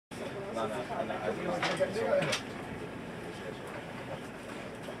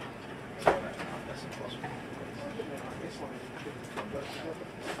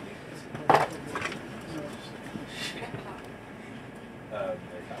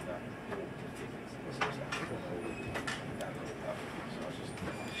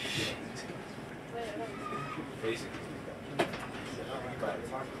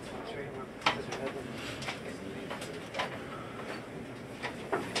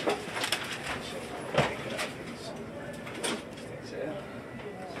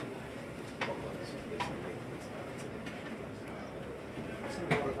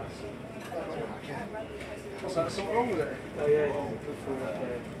What's that, something wrong with it? Oh yeah,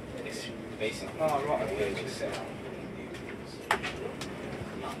 it's basically they just said they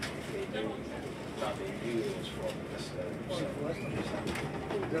knew it was from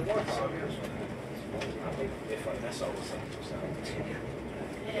if I mess up with something,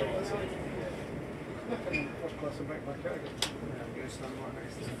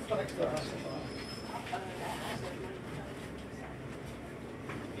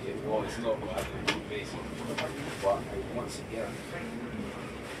 yeah, well, it's not what I do, basically. But once again, if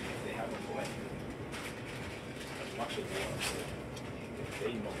they have a point, as much as they want to, if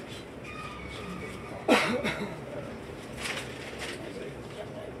they know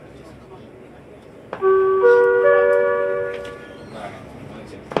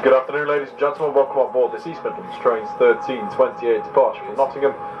Good afternoon, ladies and gentlemen. Welcome on board this East Midlands train's 13:28 departure from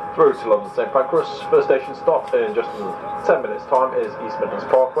Nottingham through to London St Pancras. First station stop in just 10 minutes' time is East Midlands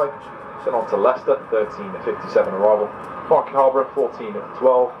Parkway. Then on to Leicester, 13:57 arrival. Market Harbour,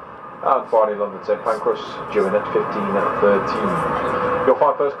 14:12. And finally London St Pancras, due in at 15:13. You'll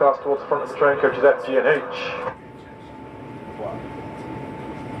find first class towards the front of the train, coaches F, G and H.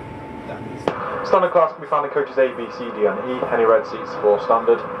 Standard class can be found in coaches A, B, C, D and E. Any red seats for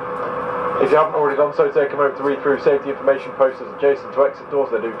standard. If you haven't already done so, take a moment to read through safety information posters adjacent to exit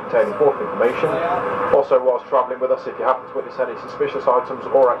doors. They do contain important information. Also, whilst travelling with us, if you happen to witness any suspicious items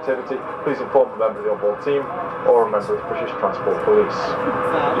or activity, please inform a member of the onboard team or a member of the British Transport Police.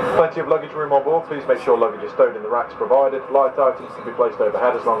 Plenty of luggage room on board. Please make sure luggage is stowed in the racks provided. Light items can be placed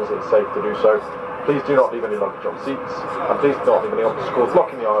overhead as long as it's safe to do so. Please do not leave any luggage on seats, and please do not leave any obstacles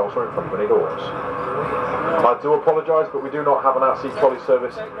blocking the aisles or in front of any doors. I do apologise, but we do not have an out-seat trolley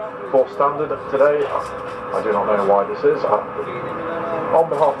service for standard today. I do not know why this is. On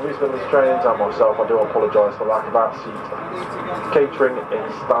behalf of East Midlands Trains and myself, I do apologise for the lack of out-seat catering in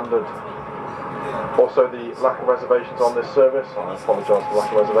standard. Also, the lack of reservations on this service. I apologise for the lack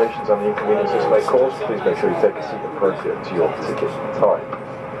of reservations and the inconvenience this may cause. Please make sure you take a seat appropriate to your ticket type.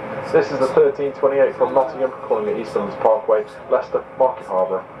 This is the 13:28 from Nottingham, calling at East Midlands Parkway, Leicester, Market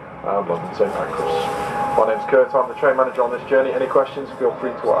Harbour, and London St Pancras. My name's Kurt, I'm the train manager on this journey. Any questions, feel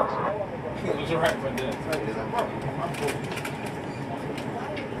free to ask.